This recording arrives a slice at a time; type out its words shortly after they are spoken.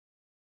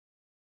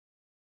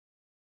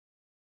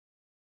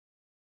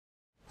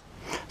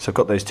So I've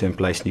got those two in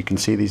place, and you can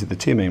see these are the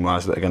two main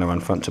wires that are going to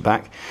run front to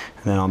back,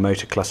 and then our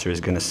motor cluster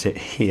is going to sit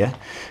here.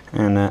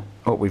 And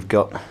what we've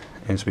got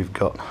is we've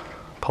got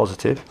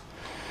positive,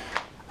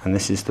 and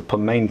this is the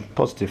main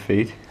positive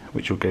feed,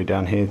 which will go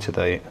down here to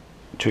the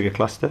trigger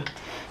cluster,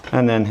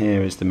 and then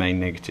here is the main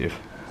negative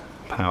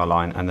power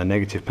line, and the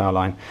negative power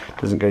line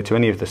doesn't go to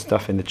any of the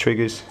stuff in the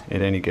triggers,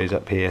 it only goes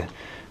up here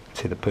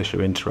to the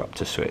pusher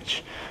interrupter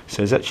switch. So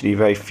there's actually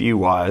very few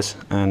wires,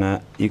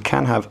 and you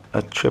can have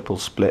a triple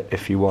split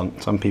if you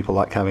want. Some people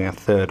like having a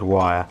third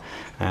wire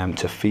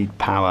to feed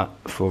power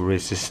for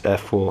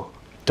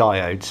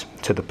diodes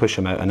to the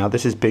pusher motor. Now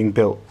this is being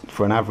built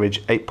for an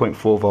average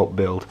 8.4 volt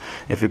build.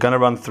 If you're going to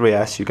run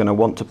 3S, you're going to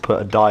want to put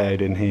a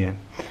diode in here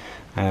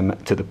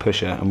to the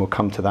pusher, and we'll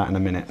come to that in a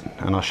minute,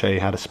 and I'll show you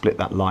how to split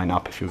that line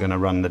up if you're going to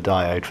run the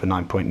diode for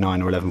 9.9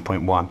 or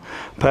 11.1.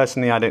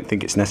 Personally, I don't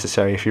think it's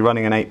necessary. If you're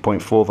running an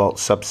 8.4 volt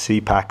sub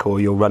CPAC, or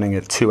you're running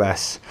a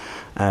 2S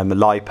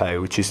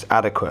LiPo, which is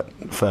adequate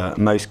for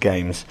most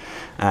games,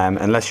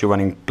 unless you're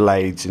running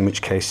blades, in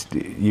which case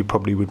you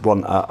probably would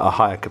want a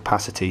higher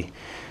capacity,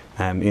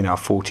 you know, a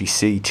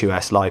 40C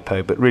 2S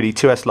LiPo, but really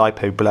 2S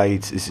LiPo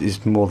blades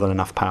is more than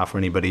enough power for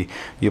anybody.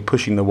 You're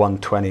pushing the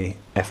 120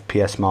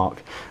 FPS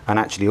mark, and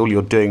actually all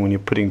you're doing when you're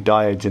putting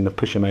diodes in the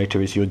pusher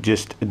motor is you're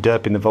just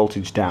derping the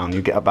voltage down.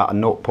 You get about a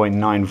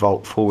 0.9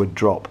 volt forward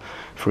drop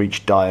for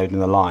each diode in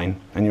the line,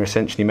 and you're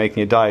essentially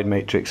making a diode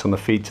matrix on the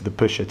feed to the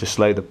pusher to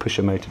slow the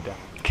pusher motor down.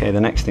 Okay,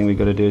 the next thing we've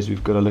got to do is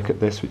we've got to look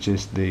at this, which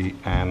is the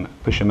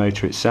pusher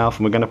motor itself,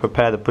 and we're going to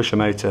prepare the pusher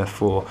motor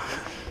for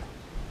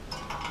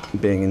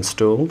being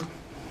installed.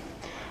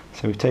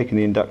 So we've taken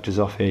the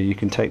inductors off here. You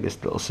can take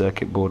this little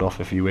circuit board off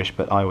if you wish,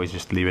 but I always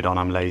just leave it on.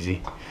 I'm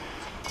lazy.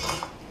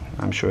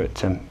 I'm sure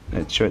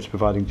it's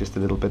providing just a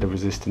little bit of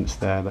resistance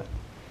there, but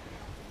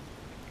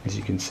as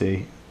you can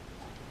see,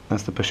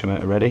 that's the pusher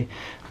motor ready,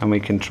 and we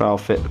can trial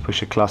fit the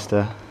pusher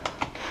cluster,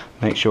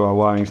 make sure our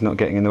wiring's not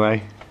getting in the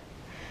way.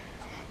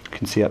 You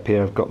can see up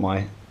here I've got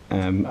my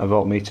a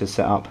voltmeter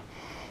set up,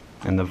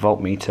 and the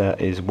voltmeter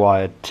is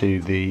wired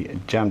to the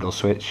Jamdel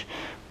switch,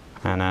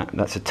 and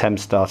that's a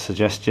Temstar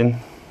suggestion,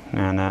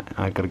 and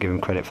I've got to give him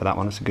credit for that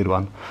one. It's a good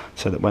one,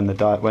 so that when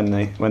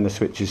the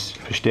switch is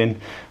pushed in,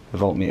 the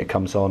voltmeter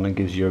comes on and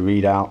gives you a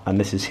readout, and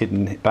this is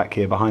hidden back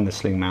here behind the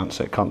sling mount,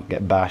 so it can't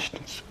get bashed.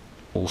 It's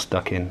all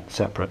stuck in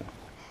separate.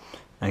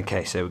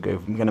 Okay, so we're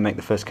going to make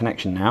the first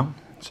connection now.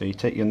 So you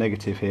take your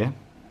negative here,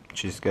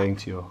 which is going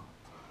to your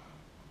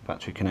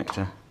battery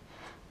connector,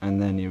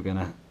 and then you're going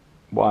to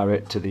wire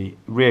it to the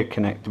rear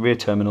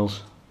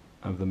terminals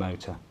of the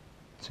motor.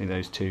 See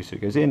those two, so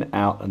it goes in,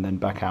 out, and then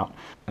back out,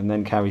 and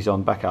then carries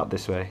on back out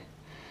this way,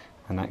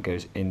 and that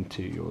goes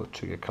into your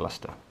trigger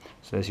cluster.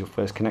 So there's your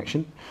first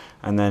connection,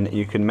 and then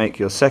you can make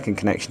your second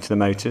connection to the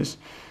motors.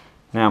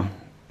 Now,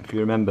 if you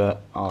remember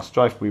our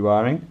strife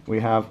rewiring, we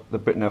have the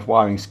Nerf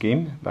wiring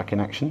scheme back in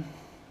action,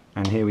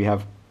 and here we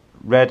have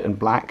red and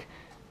black.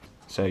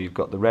 So you've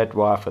got the red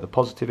wire for the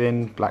positive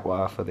in, black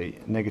wire for the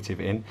negative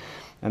in,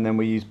 and then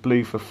we use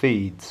blue for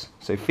feeds.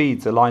 So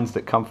feeds are lines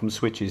that come from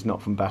switches,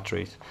 not from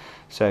batteries.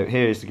 So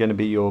here is going to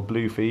be your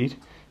blue feed,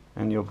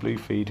 and your blue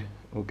feed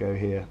will go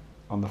here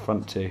on the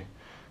front too.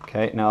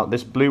 Okay, now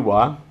this blue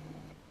wire,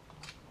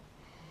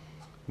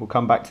 we'll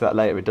come back to that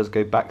later, it does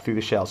go back through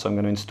the shell, so I'm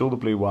going to install the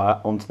blue wire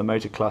onto the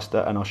motor cluster,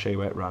 and I'll show you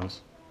where it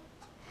runs.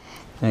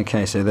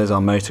 Okay, so there's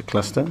our motor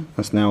cluster,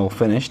 that's now all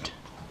finished.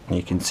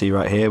 You can see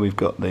right here we've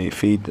got the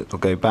feed that will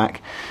go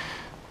back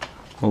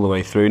all the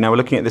way through. Now we're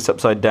looking at this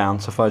upside down,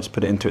 so if I just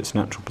put it into its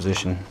natural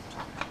position,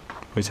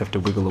 we just have to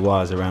wiggle the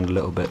wires around a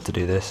little bit to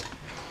do this.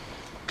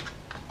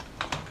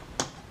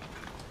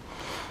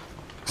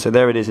 So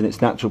there it is in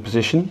its natural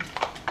position,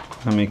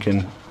 and we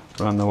can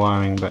run the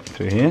wiring back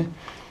through here.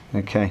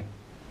 Okay,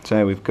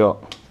 so we've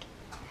got,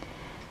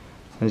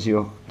 there's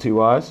your two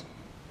wires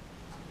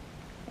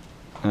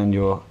and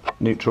your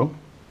neutral.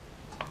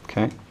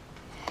 Okay.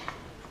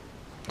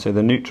 So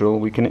the neutral,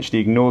 we can actually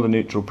ignore the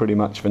neutral pretty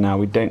much for now.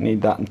 We don't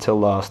need that until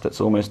last. That's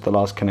almost the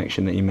last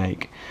connection that you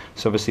make.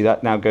 So obviously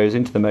that now goes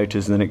into the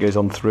motors, and then it goes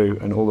on through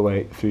and all the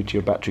way through to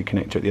your battery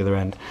connector at the other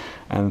end.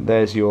 And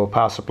there's your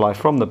power supply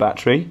from the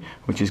battery,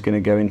 which is going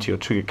to go into your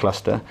trigger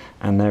cluster,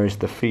 and there is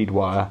the feed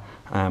wire,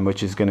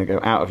 which is going to go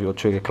out of your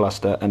trigger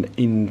cluster and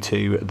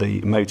into the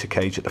motor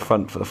cage at the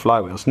front for the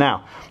flywheels.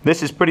 Now,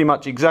 this is pretty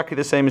much exactly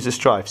the same as the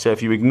strife, so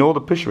if you ignore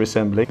the pusher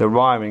assembly, the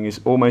wiring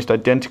is almost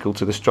identical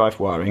to the strife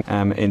wiring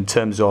in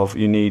terms of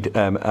you need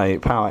a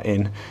power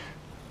in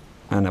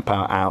and a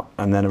power out,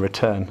 and then a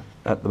return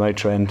at the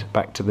motor end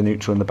back to the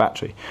neutral and the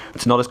battery.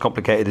 It's not as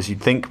complicated as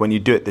you'd think when you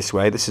do it this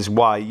way. This is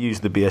why I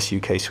use the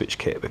BSUK switch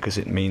kit, because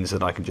it means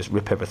that I can just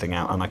rip everything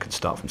out and I can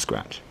start from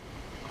scratch.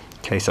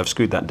 Okay, so I've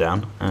screwed that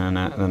down, and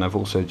then I've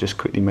also just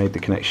quickly made the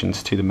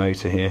connections to the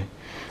motor here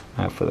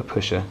for the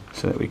pusher,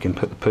 so that we can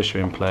put the pusher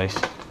in place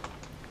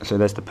So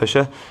there's the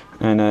pusher,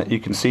 and you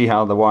can see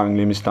how the wiring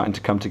loom is starting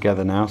to come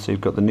together now. So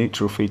you've got the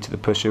neutral feed to the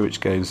pusher, which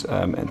goes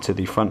into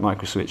the front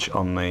micro switch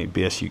on the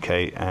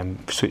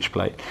PSyk switch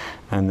plate,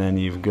 and then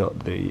you've got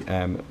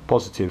the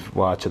positive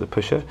wire to the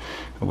pusher,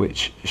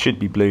 which should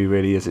be blue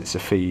really as it's a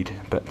feed,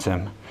 but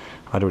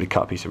I'd already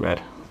cut a piece of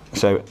red.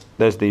 So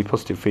there's the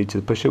positive feed to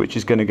the pusher, which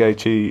is going to go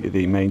to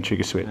the main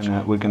trigger switch.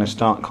 And we're going to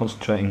start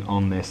concentrating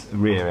on this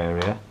rear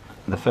area.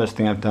 The first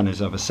thing I've done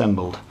is I've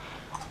assembled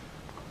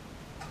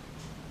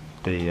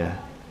the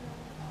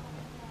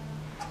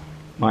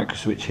micro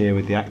switch here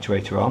with the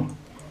actuator on,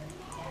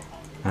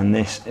 and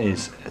this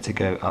is to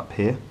go up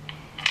here.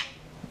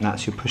 And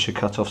that's your pusher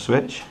cut-off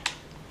switch.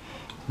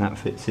 And that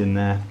fits in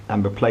there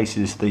and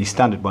replaces the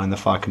standard one in the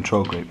fire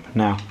control group.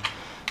 Now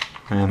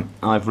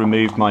I've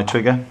removed my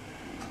trigger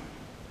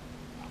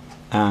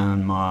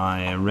and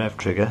my rev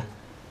trigger,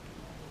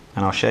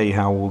 and I'll show you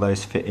how all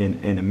those fit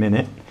in a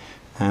minute.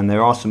 And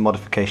there are some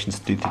modifications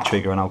to do to the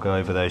trigger, and I'll go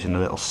over those in a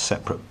little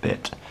separate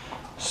bit.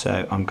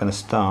 So I'm going to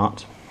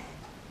start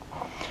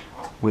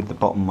with the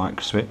bottom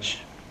micro switch,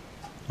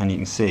 and you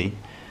can see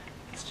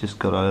it's just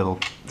got a little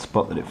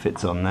spot that it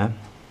fits on there.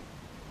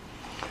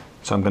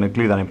 So I'm going to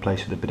glue that in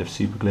place with a bit of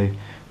super glue,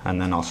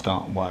 and then I'll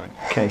start wiring.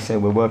 Okay, so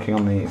we're working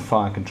on the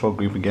fire control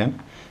group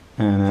again,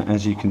 and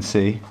as you can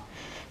see,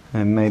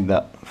 I made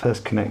that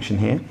first connection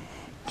here.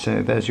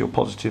 So there's your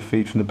positive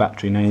feed from the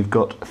battery. Now you've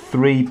got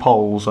 3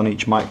 poles on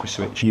each micro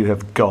switch. You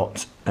have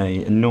got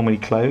a normally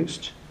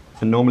closed,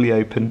 a normally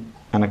open,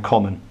 and a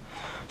common.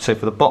 So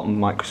for the bottom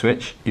micro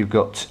switch, you've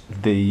got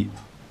the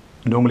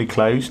normally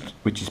closed,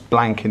 which is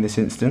blank in this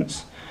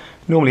instance,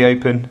 normally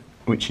open,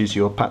 which is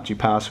your Pt2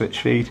 power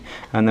switch feed,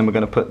 and then we're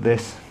going to put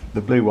this,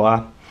 the blue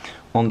wire,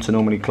 onto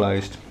normally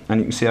closed. And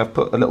you can see I've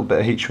put a little bit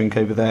of heat shrink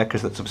over there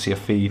because that's obviously a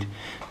feed,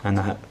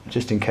 and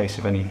just in case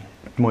of any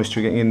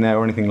moisture getting in there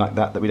or anything like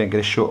that, that we don't get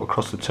a short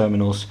across the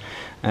terminals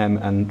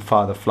and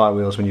fire the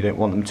flywheels when you don't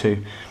want them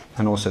to.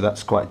 And also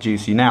that's quite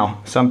juicy.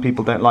 Now some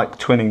people don't like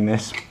twinning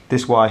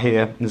this wire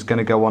here is going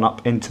to go on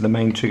up into the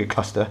main trigger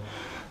cluster,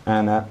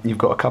 and you've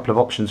got a couple of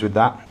options with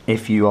that.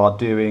 If you are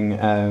doing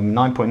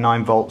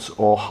 9.9 volts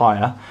or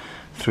higher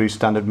through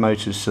standard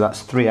motors, so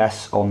that's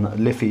 3S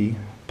on Liffey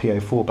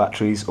P04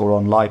 batteries or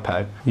on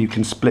LiPo, you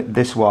can split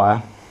this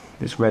wire,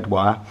 this red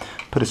wire,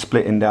 put a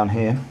split in down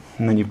here,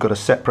 and then you've got a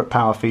separate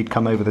power feed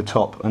come over the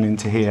top and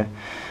into here,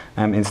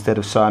 instead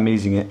of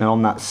Siamesing it. And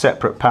on that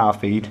separate power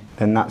feed,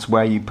 then that's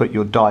where you put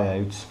your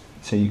diodes.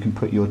 So you can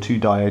put your 2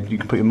 diodes, you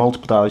can put your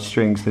multiple diode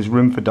strings. There's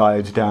room for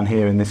diodes down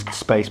here in this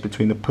space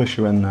between the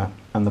pusher and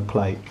the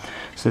plate.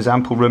 So there's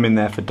ample room in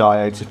there for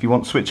diodes. If you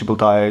want switchable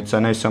diodes, I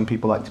know some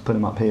people like to put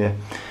them up here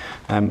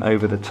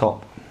over the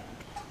top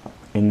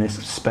in this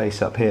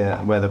space up here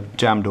where the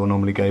jam door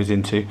normally goes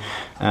into,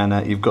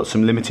 and you've got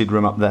some limited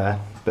room up there,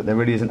 but there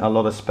really isn't a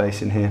lot of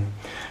space in here.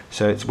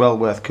 So it's well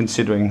worth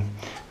considering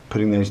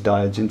putting those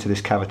diodes into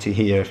this cavity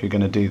here if you're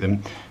going to do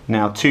them.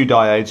 Now 2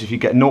 diodes, if you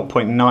get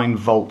 0.9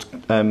 volt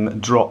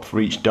drop for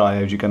each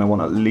diode, you're going to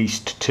want at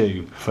least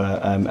 2. For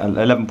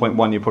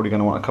 11.1 you're probably going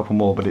to want a couple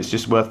more, but it's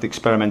just worth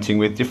experimenting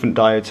with. Different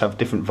diodes have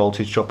different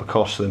voltage drop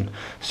across them,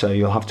 so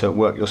you'll have to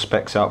work your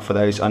specs out for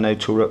those. I know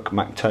Turuk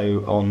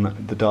Makto on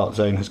the Dart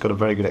Zone has got a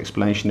very good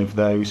explanation of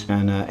those,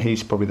 and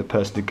he's probably the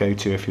person to go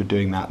to if you're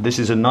doing that. This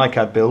is a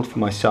NiCad build for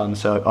my son,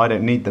 so I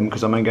don't need them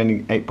because I'm only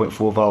getting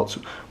 8.4 volts,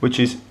 which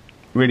is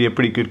really a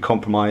pretty good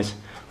compromise.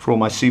 For all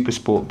my super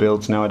sport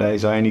builds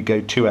nowadays, I only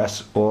go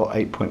 2S or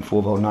 8.4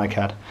 volt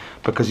NiCad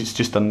because it's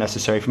just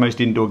unnecessary. For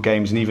most indoor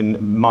games and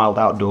even mild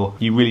outdoor,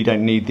 you really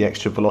don't need the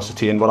extra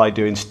velocity, and what I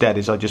do instead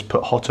is I just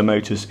put hotter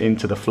motors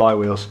into the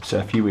flywheels. So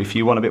if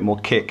you want a bit more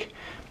kick,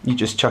 you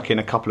just chuck in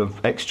a couple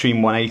of extreme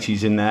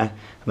 180s in there,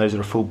 and those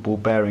are a full ball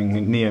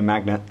bearing Neo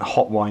Magnet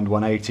hot wind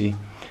 180,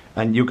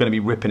 and you're going to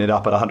be ripping it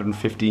up at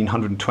 115,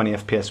 120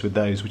 FPS with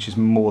those, which is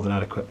more than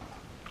adequate.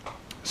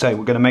 So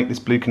we're going to make this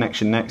blue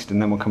connection next, and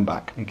then we'll come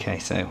back. Okay,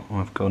 so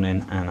I've gone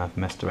in and I've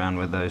messed around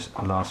with those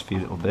last few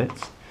little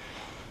bits.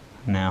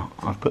 Now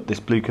I've put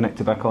this blue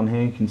connector back on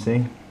here, you can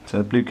see. So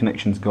the blue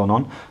connection's gone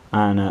on,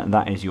 and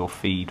that is your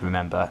feed,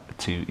 remember,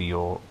 to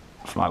your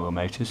flywheel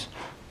motors,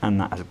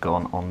 and that has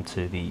gone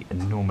onto the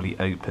normally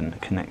open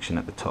connection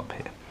at the top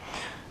here.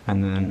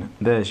 And then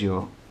there's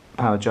your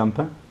power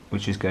jumper,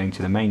 which is going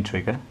to the main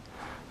trigger,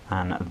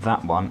 and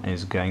that one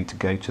is going to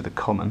go to the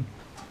common,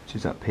 which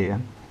is up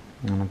here.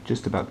 And I've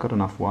just about got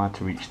enough wire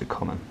to reach the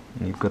common,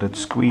 and you've got to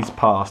squeeze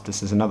past.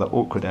 This is another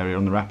awkward area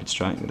on the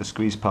Rapidstrike. You've got to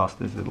squeeze past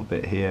this little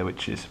bit here,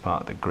 which is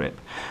part of the grip,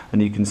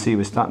 and you can see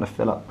we're starting to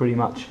fill up pretty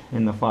much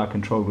in the fire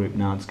control group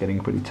now. It's getting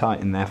pretty tight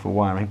in there for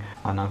wiring,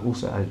 and I've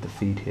also added the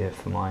feed here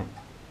for my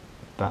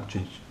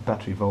battery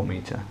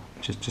voltmeter,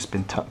 which has just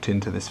been tucked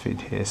into this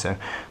feed here, so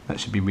that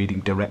should be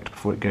reading direct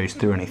before it goes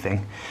through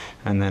anything.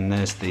 And then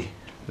there's the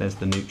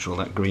neutral.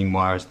 That green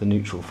wire is the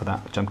neutral for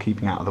that, which I'm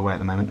keeping out of the way at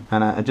the moment.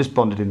 And I just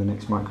bonded in the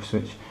next micro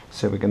switch,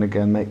 so we're going to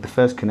go and make the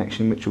first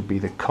connection, which will be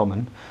the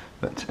common.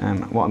 But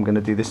what I'm going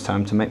to do this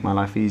time to make my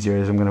life easier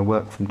is I'm going to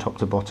work from top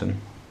to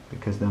bottom,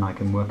 because then I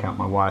can work out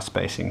my wire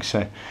spacing.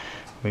 So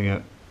we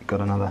go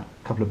got another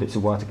couple of bits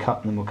of wire to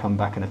cut, and then we'll come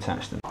back and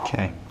attach them.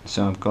 Okay,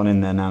 so I've gone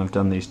in there now and I've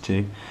done these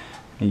two.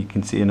 And you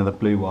can see another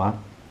blue wire,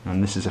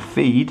 and this is a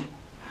feed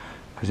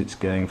because it's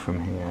going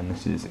from here, and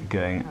this is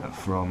going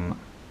from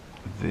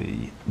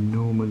the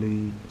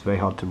normally, it's very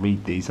hard to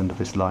read these under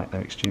this light,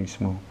 they're extremely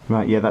small.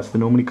 Right, yeah, that's the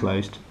normally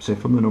closed. So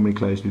from the normally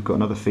closed we've got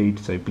another feed,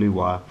 so blue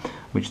wire,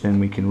 which then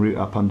we can route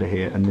up under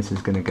here, and this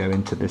is going to go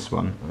into this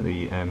one,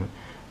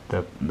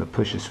 the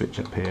pusher switch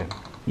up here.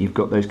 You've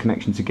got those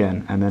connections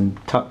again, and then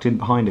tucked in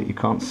behind it, you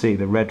can't see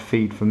the red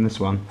feed from this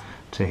one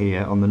to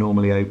here on the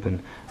normally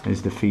open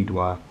is the feed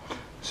wire.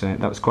 So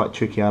that was quite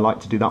tricky. I like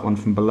to do that one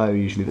from below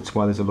usually. That's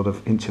why there's a lot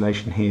of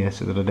insulation here,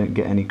 so that I don't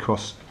get any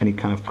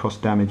kind of cross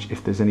damage.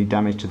 If there's any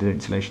damage to the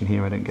insulation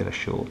here, I don't get a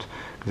short,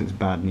 because it's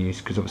bad news,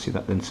 because obviously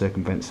that then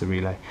circumvents the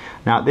relay.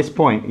 Now at this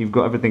point you've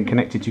got everything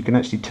connected. You can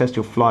actually test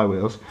your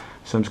flywheels.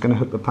 So I'm just going to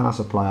hook the power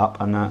supply up,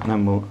 and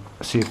then we'll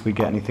see if we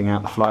get anything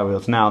out the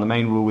flywheels. Now the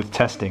main rule with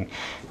testing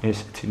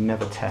is to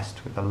never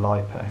test with a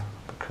LiPo,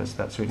 because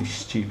that's really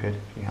stupid.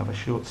 If you have a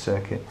short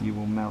circuit, you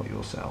will melt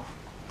yourself,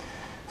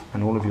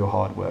 and all of your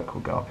hard work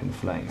will go up in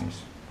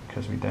flames,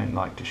 because we don't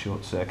like to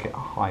short circuit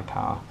high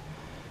power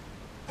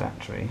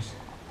batteries.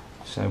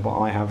 So what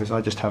I have is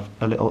I just have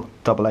a little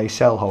AA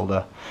cell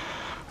holder,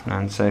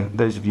 and so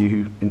those of you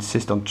who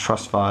insist on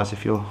truss fires,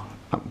 if you're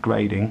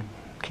upgrading,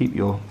 keep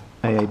your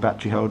AA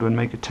battery holder and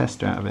make a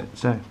tester out of it.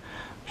 So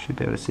should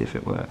be able to see if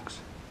it works.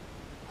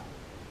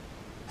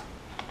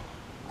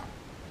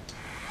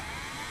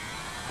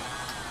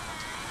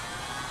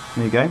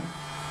 There you go.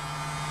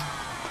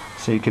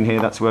 So you can hear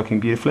that's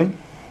working beautifully,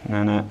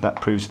 and that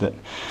proves that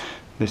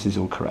this is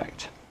all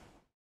correct.